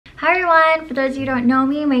Hi everyone, for those of you who don't know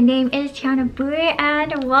me, my name is Tyanna Bui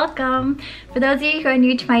and welcome. For those of you who are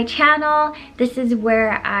new to my channel, this is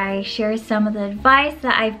where I share some of the advice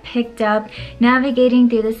that I've picked up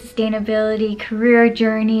navigating through the sustainability career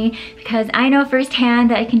journey, because I know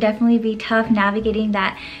firsthand that it can definitely be tough navigating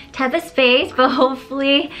that type of space, but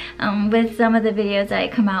hopefully with some of the videos that I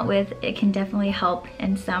come out with, it can definitely help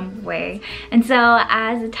in some way. And so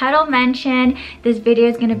as the title mentioned, this video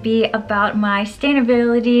is going to be about my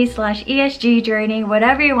sustainability / ESG journey,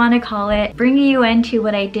 whatever you want to call it, bringing you into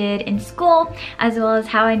what I did in school as well as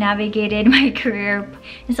how I navigated my career.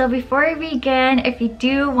 And so before we begin, if you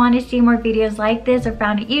do want to see more videos like this or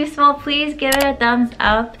found it useful, please give it a thumbs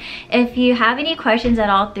up. If you have any questions at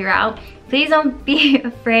all throughout, please don't be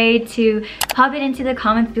afraid to pop it into the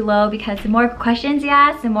comments below, because the more questions you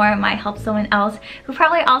ask, the more it might help someone else who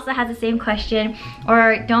probably also has the same question.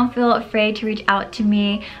 Or don't feel afraid to reach out to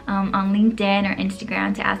me on LinkedIn or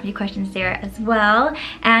Instagram to ask me questions there as well.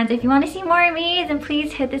 And if you want to see more of me, then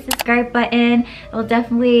please hit the subscribe button. It will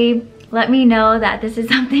definitely let me know that this is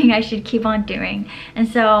something I should keep on doing. And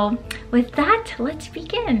so with that, let's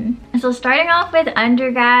begin. And so starting off with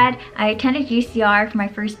undergrad, I attended UCR for my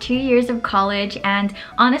first 2 years of college, and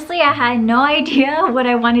honestly I had no idea what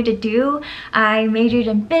I wanted to do. I majored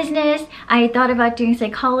in business, I thought about doing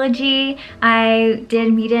psychology, I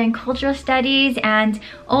did media and cultural studies, and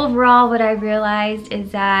overall what I realized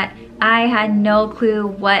is that I had no clue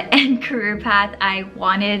what end career path I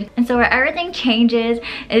wanted. And so where everything changes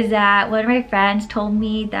is that one of my friends told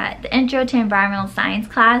me that the Intro to Environmental Science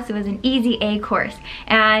class was an easy A course.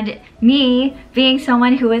 And me, being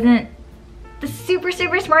someone who wasn't the super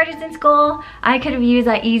smartest in school, I could have used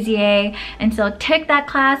that easy A, and so took that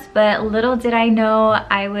class. But little did I know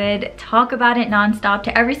I would talk about it nonstop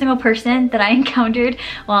to every single person that I encountered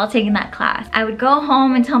while taking that class. I would go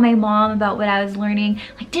home and tell my mom about what I was learning,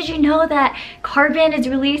 like, did you know that carbon is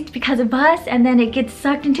released because of us, and then it gets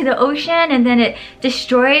sucked into the ocean, and then it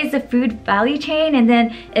destroys the food value chain, and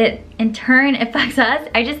then it in turn affects us.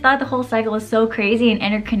 I just thought the whole cycle was so crazy and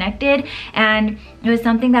interconnected, and it was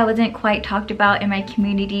something that wasn't quite talked about in my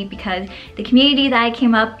community, because the community that I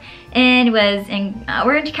came up in was in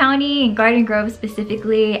Orange County, in Garden Grove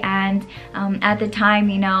specifically. And at the time,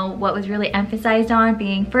 you know, what was really emphasized on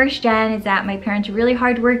being first gen is that my parents were really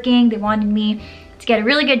hardworking. They wanted me to get a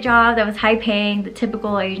really good job that was high paying, the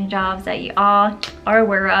typical Asian jobs that you all are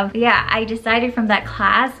aware of. But yeah, I decided from that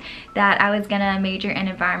class that I was gonna major in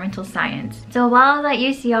environmental science. So while I was at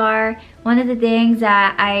UCR, one of the things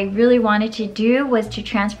that I really wanted to do was to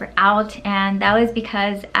transfer out, and that was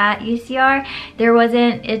because at UCR there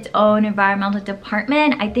wasn't its own environmental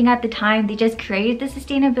department. I think at the time they just created the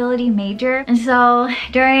sustainability major. And so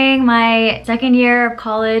during my second year of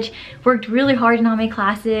college, worked really hard in all my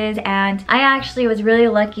classes, and I actually was really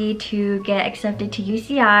lucky to get accepted to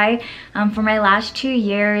UCI for my last 2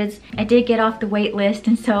 years. I did get off the wait list,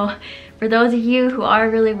 and so for those of you who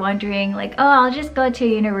are really wondering, like, oh, I'll just go to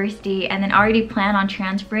university and then already plan on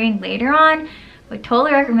transferring later on, I would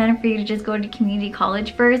totally recommend for you to just go to community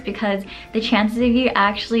college first, because the chances of you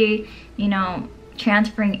actually, you know,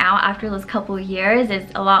 transferring out after those couple of years is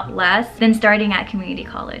a lot less than starting at community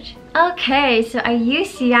college. Okay, so at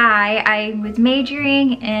UCI, I was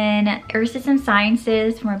majoring in Earth System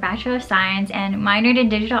Sciences for my Bachelor of Science and minored in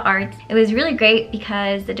Digital Arts. It was really great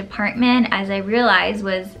because the department, as I realized,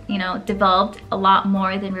 was, you know, developed a lot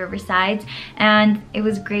more than Riverside's. And it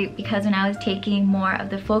was great because when I was taking more of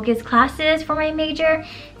the focus classes for my major,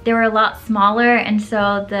 they were a lot smaller, and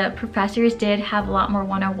so the professors did have a lot more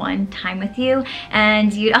one-on-one time with you.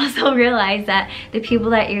 And you'd also realize that the people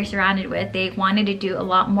that you're surrounded with, they wanted to do a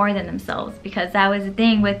lot more than themselves, because that was the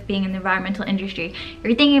thing with being in the environmental industry.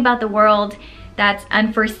 You're thinking about the world that's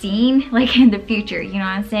unforeseen, like in the future, you know what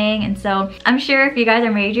I'm saying? And so I'm sure if you guys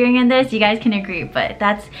are majoring in this, you guys can agree, but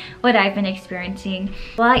that's what I've been experiencing.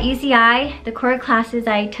 While at UCI, the core classes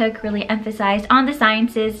I took really emphasized on the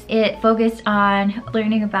sciences. It focused on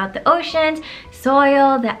learning about the oceans,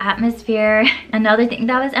 soil, the atmosphere. Another thing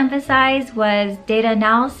that was emphasized was data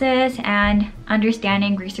analysis and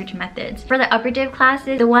understanding research methods. For the upper div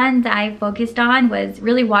classes, the one that I focused on was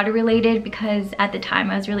really water related, because at the time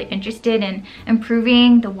I was really interested in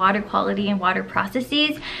improving the water quality and water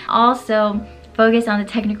processes. Also focused on the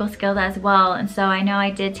technical skills as well. And so I know I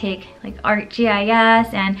did take like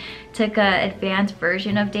ArcGIS and took an advanced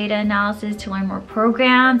version of data analysis to learn more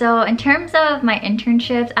programs. So in terms of my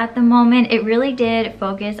internships at the moment, it really did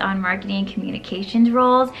focus on marketing and communications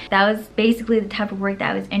roles. That was basically the type of work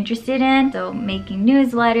that I was interested in. So making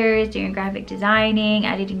newsletters, doing graphic designing,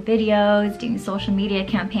 editing videos, doing social media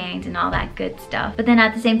campaigns and all that good stuff. But then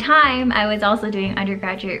at the same time, I was also doing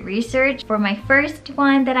undergraduate research. For my first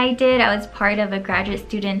one that I did, I was part of a graduate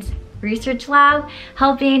student's research lab,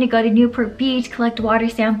 helping to go to Newport Beach, collect water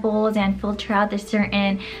samples and filter out the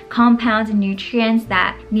certain compounds and nutrients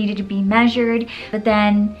that needed to be measured. But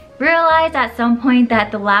then realized at some point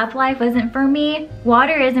that the lab life wasn't for me.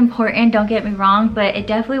 Water is important, don't get me wrong, but it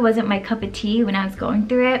definitely wasn't my cup of tea when I was going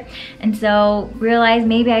through it. And so realized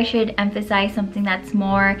maybe I should emphasize something that's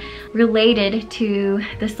more related to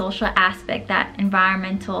the social aspect that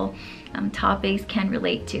environmental topics can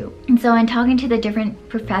relate to. And so in talking to the different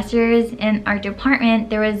professors in our department,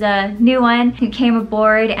 there was a new one who came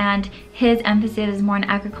aboard and his emphasis is more on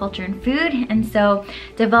agriculture and food, and so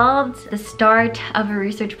developed the start of a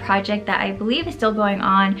research project that I believe is still going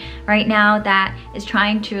on right now that is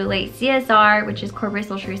trying to relate CSR, which is corporate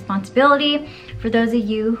social responsibility. For those of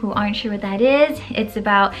you who aren't sure what that is, it's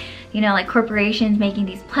about, you know, like corporations making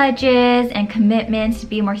these pledges and commitments to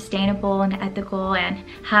be more sustainable and ethical and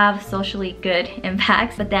have socially good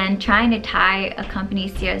impacts, but then trying to tie a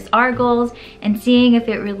company's CSR goals and seeing if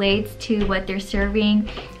it relates to what they're serving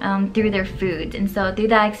through their foods. And so through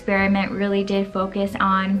that experiment really did focus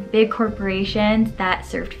on big corporations that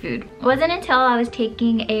served food. It wasn't until I was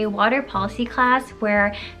taking a water policy class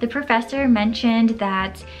where the professor mentioned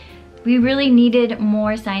that we really needed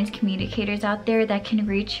more science communicators out there that can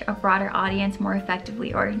reach a broader audience more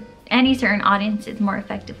effectively, or any certain audiences more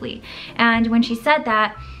effectively. And when she said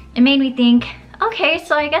that, it made me think, okay,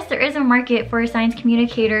 so I guess there is a market for science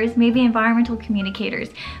communicators, maybe environmental communicators,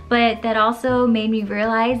 but that also made me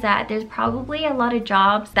realize that there's probably a lot of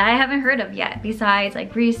jobs that I haven't heard of yet besides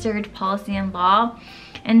like research, policy, and law.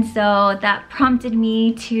 And so that prompted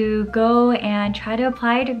me to go and try to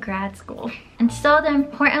apply to grad school. And so the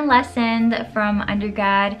important lesson from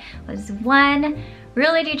undergrad was, one,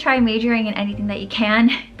 really do try majoring in anything that you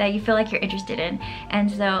can that you feel like you're interested in. And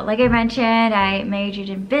so like I mentioned, I majored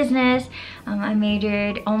in business, I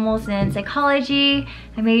majored almost in psychology,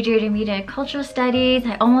 I majored in media and cultural studies,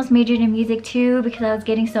 I almost majored in music too because I was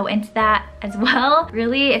getting so into that as well.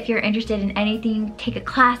 Really, if you're interested in anything, take a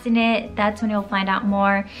class in it, that's when you'll find out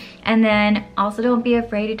more. And then also don't be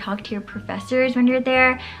afraid to talk to your professors when you're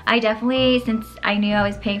there. I definitely, since I knew I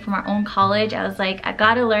was paying for my own college, I was like, I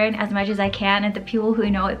gotta learn as much as I can, and the people who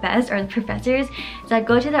know it best are the professors. So I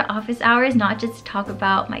go to their office hours not just to talk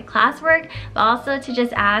about my classwork, but also to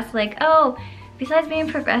just ask like, oh, besides being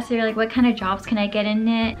a professor, like what kind of jobs can I get in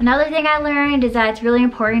it? Another thing I learned is that it's really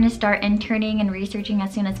important to start interning and researching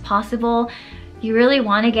as soon as possible. You really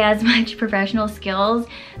want to get as much professional skills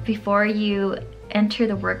before you enter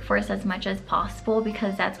the workforce as much as possible,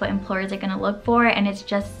 because that's what employers are going to look for, and it's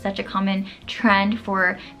just such a common trend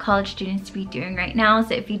for college students to be doing right now.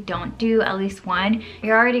 So if you don't do at least one,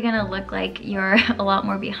 you're already going to look like you're a lot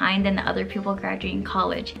more behind than the other people graduating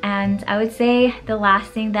college. And I would say the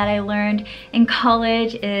last thing that I learned in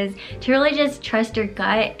college is to really just trust your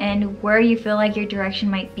gut and where you feel like your direction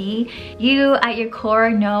might be. You at your core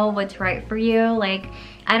know what's right for you. Like,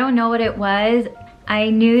 I don't know what it was. I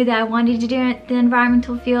knew that I wanted to do the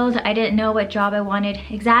environmental field. I didn't know what job I wanted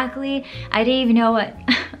exactly. I didn't even know what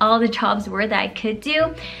all the jobs were that I could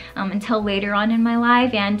do until later on in my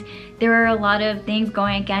life. And there were a lot of things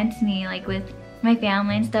going against me, like with my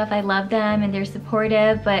family and stuff. I love them and they're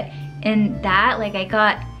supportive, but in that, like, I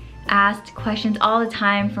got asked questions all the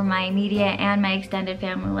time from my immediate and my extended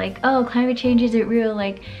family, like, oh, climate change, is it real?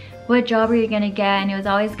 Like, what job are you gonna get? And it was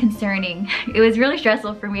always concerning. It was really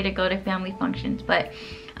stressful for me to go to family functions, but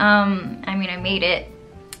I mean, I made it.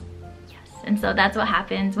 Yes. And so that's what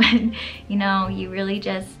happens when, you know, you really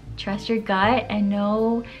just trust your gut and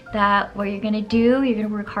know that what you're gonna do, you're gonna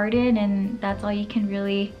work hard in, and that's all you can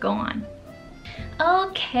really go on.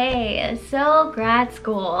 Okay, so grad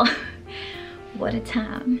school. What a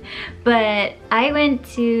time. But I went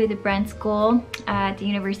to the Grad School at the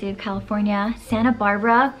University of California, Santa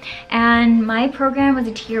Barbara, and my program was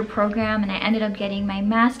a two-year program, and I ended up getting my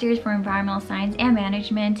master's for environmental science and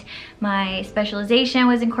management. My specialization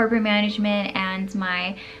was in corporate management, and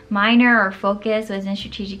my minor or focus was in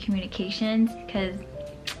strategic communications, because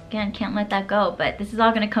again, can't let that go, but this is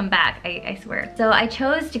all gonna come back, I swear. So I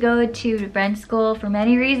chose to go to Grad School for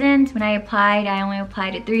many reasons. When I applied, I only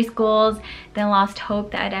applied to 3 schools, then lost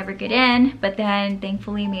hope that I'd ever get in, but then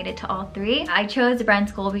thankfully made it to all 3. I chose the Grad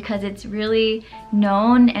School because it's really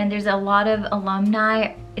known and there's a lot of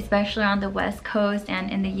alumni especially on the West Coast and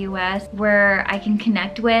in the US, where I can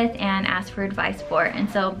connect with and ask for advice for. And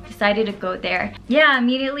so decided to go there. Yeah,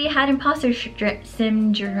 immediately had imposter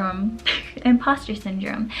syndrome, imposter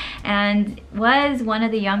syndrome, and was one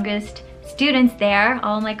of the youngest students there.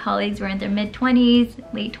 All my colleagues were in their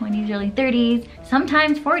mid-20s, late 20s, early 30s,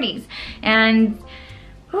 sometimes 40s. And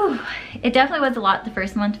whew, it definitely was a lot the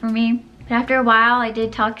first month for me. But after a while, I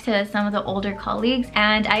did talk to some of the older colleagues,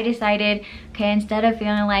 and I decided, okay, instead of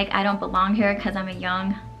feeling like I don't belong here because I'm a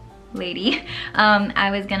young lady, I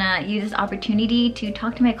was gonna use this opportunity to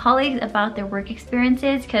talk to my colleagues about their work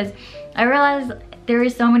experiences, because I realized there were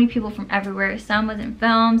so many people from everywhere. Some was in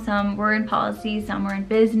film, some were in policy, some were in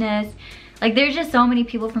business. Like, there's just so many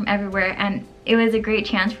people from everywhere, and it was a great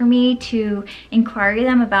chance for me to inquire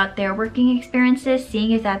them about their working experiences,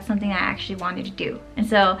 seeing if that's something I actually wanted to do. And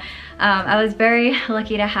so I was very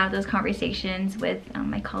lucky to have those conversations with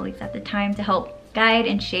my colleagues at the time to help guide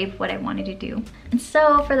and shape what I wanted to do. And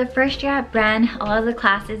so for the first year at Brand, a lot of the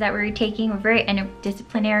classes that we were taking were very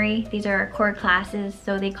interdisciplinary. These are our core classes,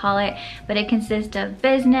 so they call it, but it consists of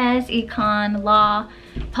business, econ, law,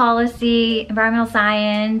 policy, environmental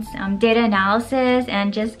science, data analysis,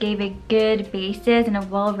 and just gave a good basis and a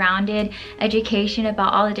well-rounded education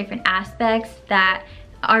about all the different aspects that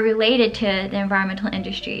are related to the environmental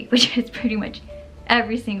industry, which is pretty much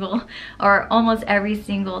every single or almost every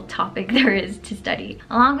single topic there is to study.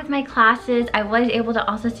 Along with my classes, I was able to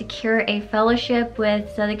also secure a fellowship with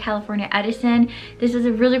Southern California Edison. This is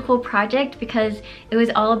a really cool project because it was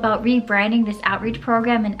all about rebranding this outreach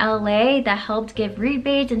program in LA that helped give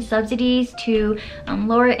rebates and subsidies to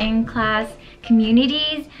lower income class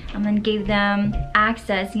communities, and gave them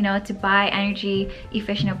access, you know, to buy energy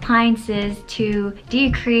efficient appliances, to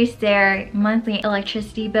decrease their monthly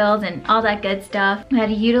electricity bills and all that good stuff. We had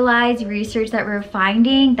to utilize research that we were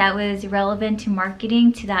finding that was relevant to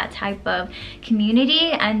marketing to that type of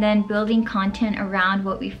community, and then building content around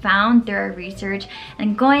what we found through our research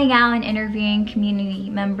and going out and interviewing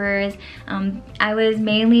community members. I was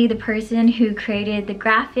mainly the person who created the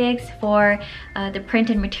graphics for the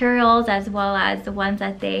printed materials, as well as the ones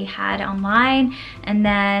that they had online, and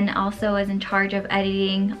then also was in charge of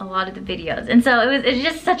editing a lot of the videos. And so it was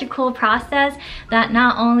just such a cool process that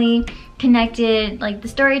not only connected like the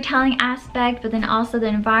storytelling aspect, but then also the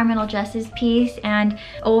environmental justice piece, and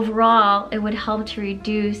overall it would help to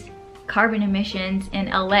reduce carbon emissions in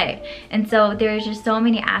LA. And so there's just so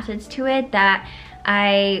many assets to it that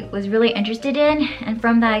I was really interested in, and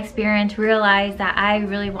from that experience realized that I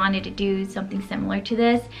really wanted to do something similar to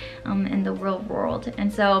this in the real world.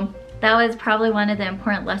 And so that was probably one of the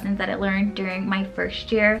important lessons that I learned during my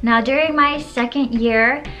first year. Now, during my second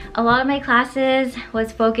year, a lot of my classes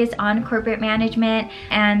was focused on corporate management,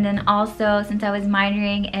 and then also, since I was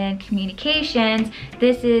minoring in communications,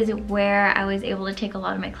 this is where I was able to take a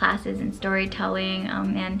lot of my classes in storytelling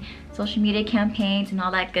and social media campaigns and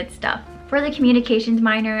all that good stuff. For the communications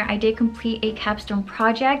minor, I did complete a capstone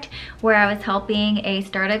project where I was helping a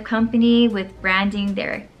startup company with branding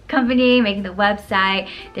their company, making the website,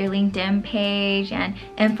 their LinkedIn page, and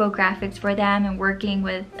infographics for them, and working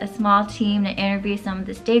with a small team to interview some of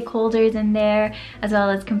the stakeholders in there, as well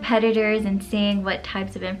as competitors, and seeing what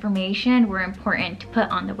types of information were important to put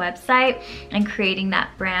on the website and creating that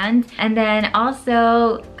brand. And then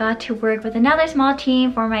also got to work with another small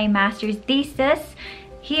team for my master's thesis.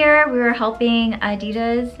 Here we were helping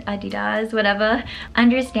Adidas, whatever,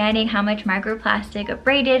 understanding how much microplastic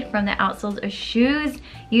abraded from the outsoles of shoes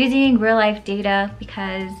using real life data,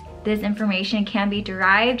 because this information can be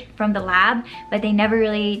derived from the lab, but they never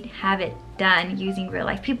really have it done using real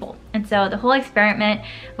life people. And so the whole experiment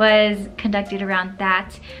was conducted around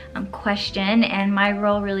that question, and my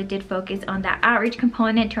role really did focus on that outreach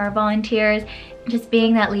component to our volunteers, just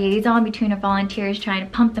being that liaison between our volunteers, trying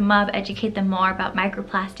to pump them up, educate them more about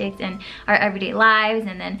microplastics in our everyday lives,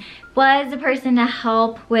 and then was the person to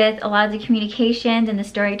help with a lot of the communications and the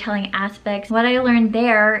storytelling aspects. What I learned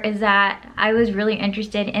there is that I was really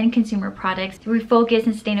interested in consumer products. We focus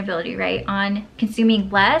on sustainability, right, on consuming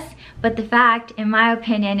less, but the fact, in my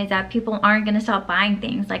opinion, is that people aren't going to stop buying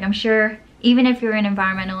things. Like, I'm sure even if you're an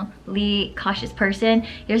environmentally cautious person,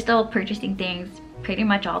 you're still purchasing things pretty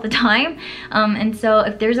much all the time. And so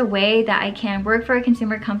if there's a way that I can work for a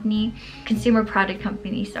consumer product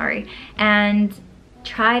company, sorry, and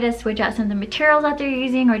try to switch out some of the materials that they're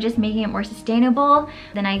using, or just making it more sustainable,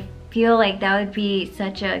 then I feel like that would be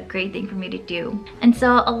such a great thing for me to do. And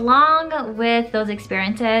so along with those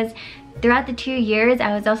experiences, throughout the 2 years,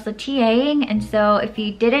 I was also TAing, and so if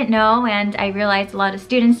you didn't know, and I realized a lot of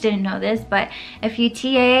students didn't know this, but if you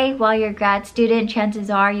TA while you're a grad student, chances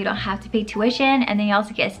are you don't have to pay tuition, and then you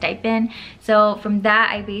also get a stipend. So from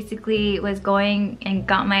that, I basically was going and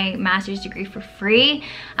got my master's degree for free.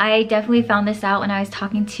 I definitely found this out when I was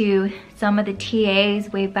talking to some of the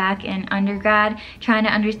TAs way back in undergrad, trying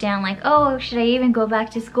to understand like, oh, should I even go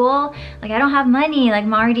back to school? Like, I don't have money, like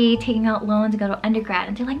I'm already taking out loans to go to undergrad.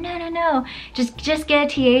 And they're like, no, just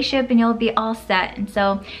get a TA-ship and you'll be all set. And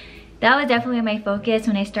so that was definitely my focus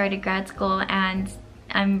when I started grad school, and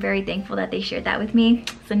I'm very thankful that they shared that with me.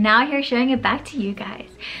 So now here sharing it back to you guys.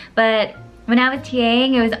 But when I was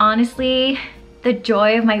TAing, it was honestly the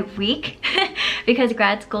joy of my week because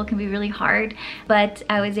grad school can be really hard, but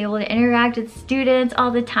I was able to interact with students all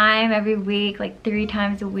the time, every week, like 3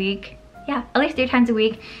 times a week. Yeah, at least 3 times a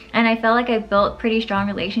week. And I felt like I built pretty strong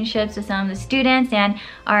relationships with some of the students and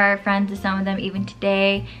are friends with some of them even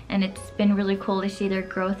today. And it's been really cool to see their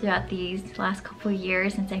growth throughout these last couple of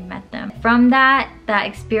years since I met them. From that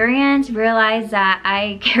experience, realized that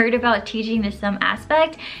I cared about teaching to some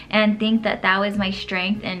aspect and think that that was my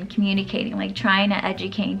strength in communicating, like trying to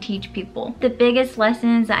educate and teach people. The biggest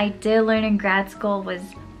lessons that I did learn in grad school was,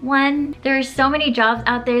 1, there are so many jobs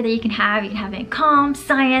out there that you can have. You can have it in comm,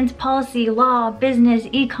 science, policy, law, business,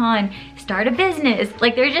 econ, start a business.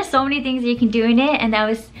 Like, there's just so many things that you can do in it, and that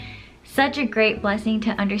was such a great blessing to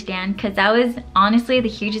understand, because that was honestly the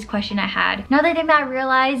hugest question I had. Another thing that I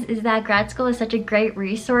realized is that grad school is such a great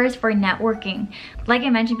resource for networking. Like I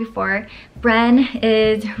mentioned before, Bren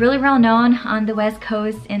is really well known on the West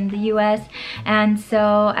Coast in the US, and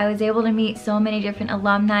so I was able to meet so many different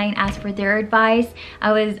alumni and ask for their advice.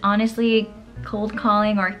 I was honestly cold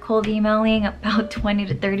calling or cold emailing about 20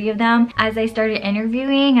 to 30 of them. As I started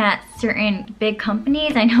interviewing at certain big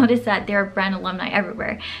companies, I noticed that there are Bren alumni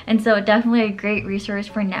everywhere. And so definitely a great resource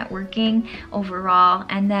for networking overall.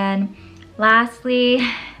 And then lastly,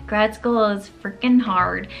 grad school is freaking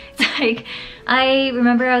hard. It's like, I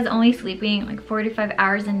remember I was only sleeping like 4 to 5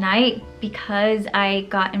 hours a night because I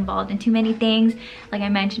got involved in too many things. Like I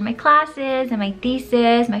mentioned, my classes and my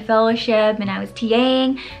thesis, my fellowship, and I was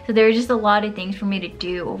TAing. So there were just a lot of things for me to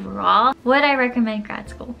do overall. Would I recommend grad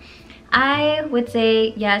school? I would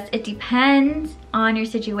say yes, it depends on your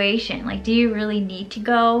situation. Like, do you really need to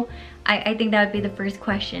go? I think that would be the first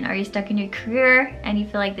question. Are you stuck in your career and you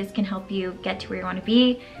feel like this can help you get to where you want to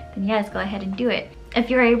be? Then yes, go ahead and do it. If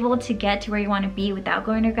you're able to get to where you want to be without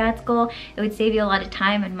going to grad school, it would save you a lot of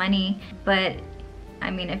time and money. But I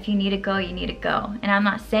mean, if you need to go, you need to go. And I'm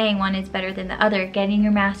not saying one is better than the other, getting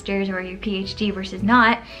your master's or your PhD versus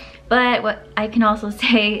not. But what I can also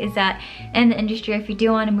say is that in the industry, if you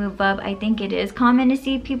do want to move up, I think it is common to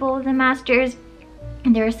see people with a master's.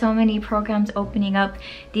 And there are so many programs opening up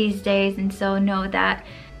these days, and so know that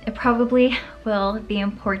it probably will be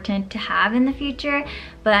important to have in the future.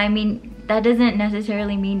 But I mean, that doesn't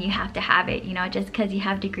necessarily mean you have to have it. You know, just because you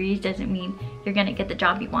have degrees doesn't mean you're gonna get the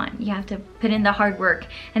job you want. You have to put in the hard work,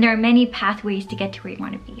 and there are many pathways to get to where you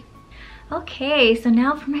want to be. Okay, so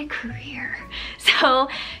now for my career. So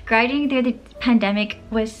graduating through the pandemic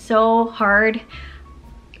was so hard.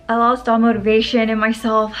 I lost all motivation in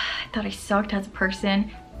myself. I thought I sucked as a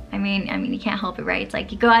person. I mean, you can't help it, right? It's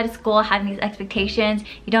like you go out of school having these expectations,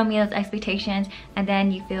 you don't meet those expectations, and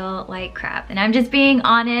then you feel like crap. And I'm just being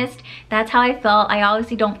honest, that's how I felt. I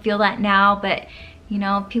obviously don't feel that now, but you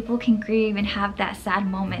know, people can grieve and have that sad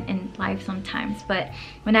moment in life sometimes. But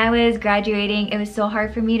when I was graduating, it was so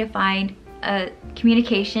hard for me to find a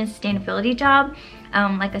communication sustainability job,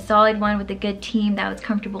 like a solid one with a good team that I was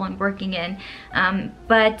comfortable in working in.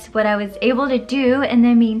 But what I was able to do in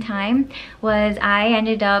the meantime was I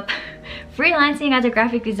ended up freelancing as a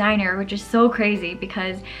graphic designer, which is so crazy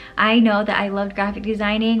because I know that I loved graphic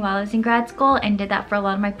designing while I was in grad school and did that for a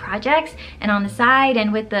lot of my projects. And on the side,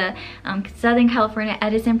 and with the Southern California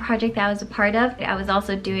Edison project that I was a part of, I was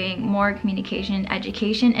also doing more communication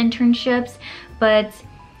education internships. But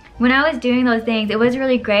when I was doing those things, it was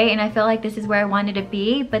really great and I felt like this is where I wanted to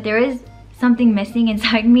be, but there is something missing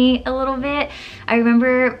inside me a little bit. I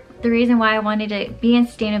remember the reason why I wanted to be in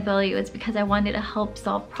sustainability was because I wanted to help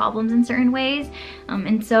solve problems in certain ways.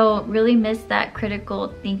 And so really missed that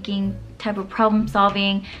critical thinking type of problem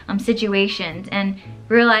solving situations, and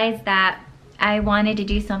realized that I wanted to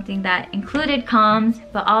do something that included comms,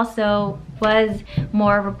 but also was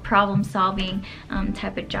more of a problem solving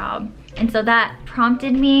type of job. And so that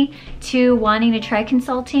prompted me to wanting to try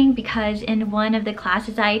consulting, because in one of the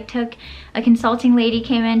classes I took, a consulting lady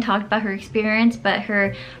came in, talked about her experience, but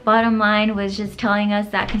her bottom line was just telling us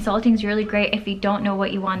that consulting is really great if you don't know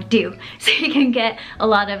what you want to do. So you can get a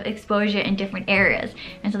lot of exposure in different areas.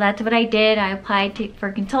 And so that's what I did. I applied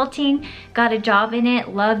for consulting, got a job in it,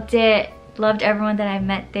 loved everyone that I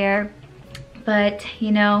met there. But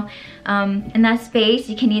you know, in that space,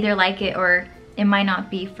 you can either like it or it might not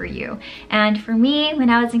be for you. And for me, when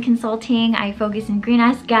I was in consulting, I focused in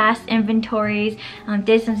greenhouse gas inventories,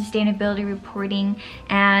 did some sustainability reporting,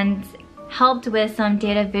 and helped with some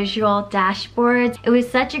data visual dashboards. It was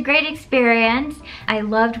such a great experience. I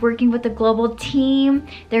loved working with the global team.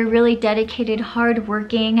 They're really dedicated,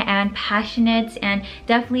 hardworking, and passionate, and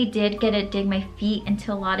definitely did get to dig my feet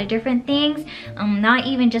into a lot of different things. Not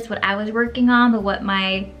even just what I was working on, but what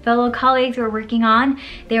my fellow colleagues were working on.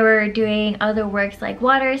 They were doing other works like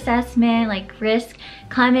water assessment, like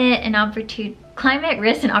climate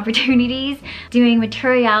risk and opportunities, doing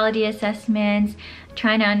materiality assessments,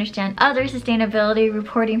 trying to understand other sustainability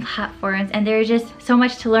reporting platforms, and there's just so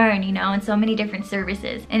much to learn, you know, and so many different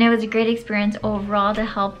services. And it was a great experience overall to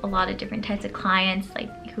help a lot of different types of clients, like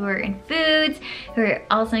who are in foods, who are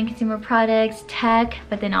also in consumer products, tech,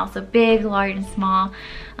 but then also big, large, and small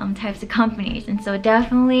types of companies. And so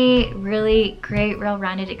definitely really great,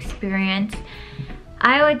 well-rounded experience.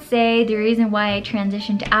 I would say the reason why I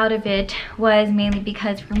transitioned out of it was mainly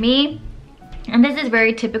because for me, and this is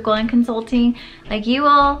very typical in consulting, like you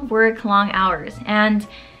will work long hours. And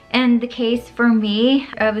in the case for me,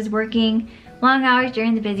 I was working long hours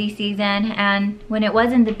during the busy season, and when it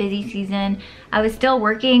wasn't the busy season, I was still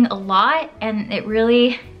working a lot, and it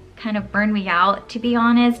really kind of burned me out, to be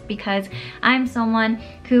honest, because I'm someone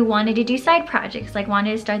who wanted to do side projects, like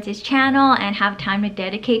wanted to start this channel and have time to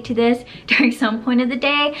dedicate to this during some point of the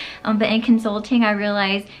day. But in consulting, I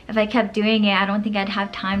realized if I kept doing it, I don't think I'd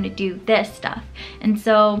have time to do this stuff. And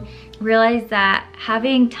so realized that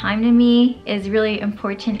having time to me is really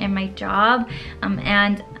important in my job,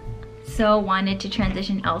 and so wanted to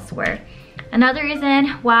transition elsewhere. Another reason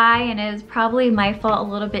why, and it was probably my fault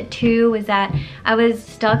a little bit too, was that I was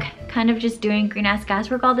stuck kind of just doing greenhouse gas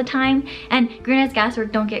work all the time. And greenhouse gas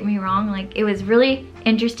work, don't get me wrong, like it was really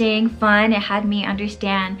interesting, fun. It had me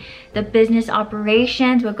understand the business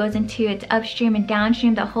operations, what goes into its upstream and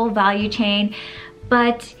downstream, the whole value chain.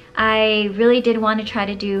 But I really did want to try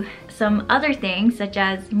to do some other things, such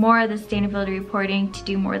as more of the sustainability reporting, to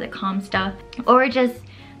do more of the comm stuff, or just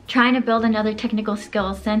trying to build another technical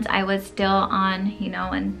skill, since I was still on, you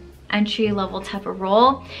know, an entry-level type of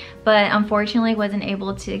role, but unfortunately wasn't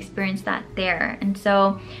able to experience that there. And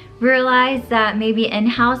so realized that maybe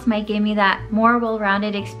in-house might give me that more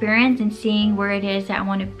well-rounded experience in seeing where it is that I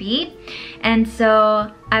want to be. And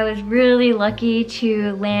so I was really lucky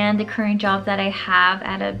to land the current job that I have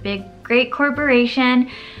at a big, great corporation.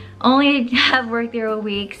 Only have worked there a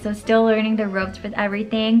week, so still learning the ropes with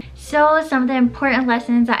everything. So some of the important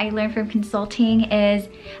lessons that I learned from consulting is,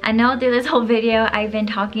 I know through this whole video I've been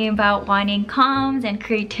talking about wanting comms and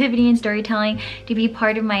creativity and storytelling to be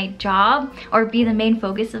part of my job or be the main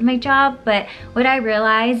focus of my job, but what I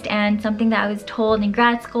realized, and something that I was told in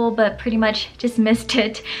grad school but pretty much just missed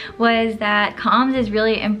it, was that comms is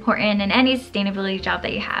really important in any sustainability job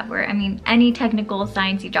that you have, or I mean any technical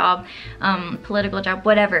sciencey job, political job,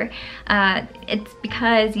 whatever. It's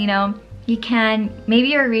because, you know, maybe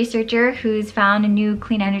you're a researcher who's found a new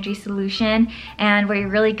clean energy solution, and what you're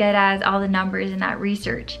really good at is all the numbers in that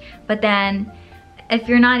research. But then if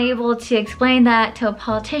you're not able to explain that to a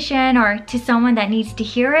politician or to someone that needs to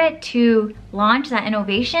hear it to launch that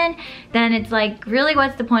innovation, then it's like, really,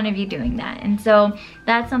 what's the point of you doing that? And so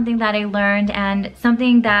that's something that I learned, and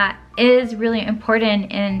something that is really important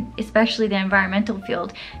in especially the environmental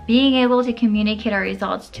field, being able to communicate our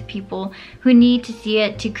results to people who need to see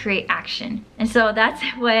it to create action. And so that's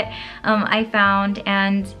what I found,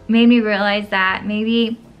 and made me realize that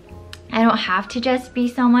maybe I don't have to just be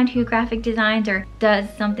someone who graphic designs or does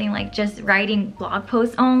something like just writing blog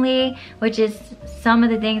posts only, which is some of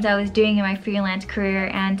the things I was doing in my freelance career.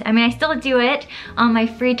 And I mean, I still do it on my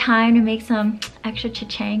free time to make some extra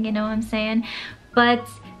cha-ching, you know what I'm saying? But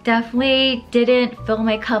definitely didn't fill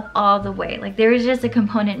my cup all the way. Like there was just a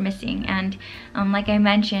component missing, and like I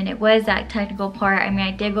mentioned, it was that technical part. I mean, I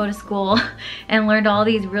did go to school and learned all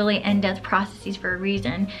these really in-depth processes for a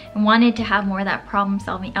reason, and wanted to have more of that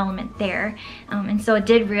problem-solving element there. And so I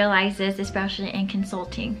did realize this, especially in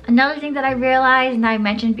consulting. Another thing that I realized, and I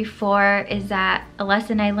mentioned before, is that a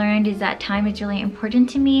lesson I learned is that time is really important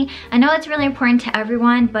to me. I know it's really important to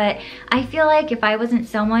everyone, but I feel like if I wasn't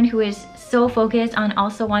someone who is so focused on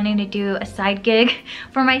also wanting to do a side gig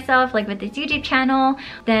for myself, like with this YouTube channel,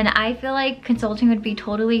 then I feel like consulting would be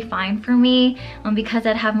totally fine for me because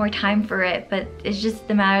I'd have more time for it. But it's just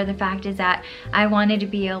the matter of the fact is that I wanted to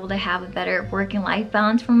be able to have a better work and life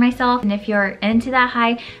balance for myself. And if you're into that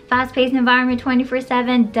high, fast-paced environment,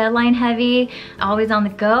 24/7, deadline heavy, always on the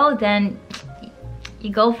go, then you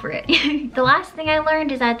go for it. The last thing I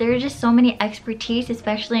learned is that there are just so many expertise,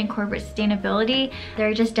 especially in corporate sustainability. There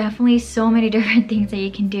are just definitely so many different things that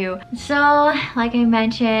you can do. So like I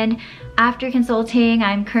mentioned, after consulting,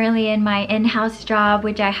 I'm currently in my in-house job,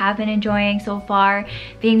 which I have been enjoying so far,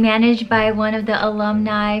 being managed by one of the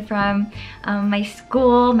alumni from my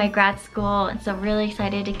school, my grad school. And so really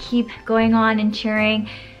excited to keep going on and sharing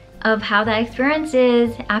of how that experience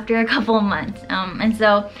is after a couple of months. And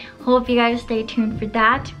so hope you guys stay tuned for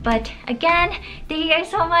that. But again, thank you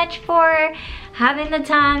guys so much for having the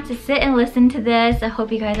time to sit and listen to this. I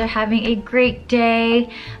hope you guys are having a great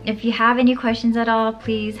day. If you have any questions at all,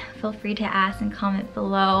 please feel free to ask and comment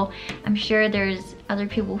below. I'm sure there's other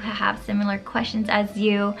people who have similar questions as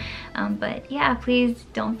you. But yeah, please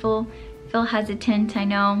don't feel hesitant. I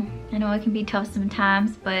know it can be tough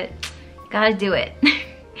sometimes, but you gotta do it.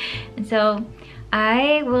 And so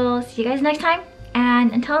I will see you guys next time,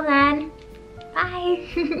 and until then,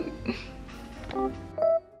 bye.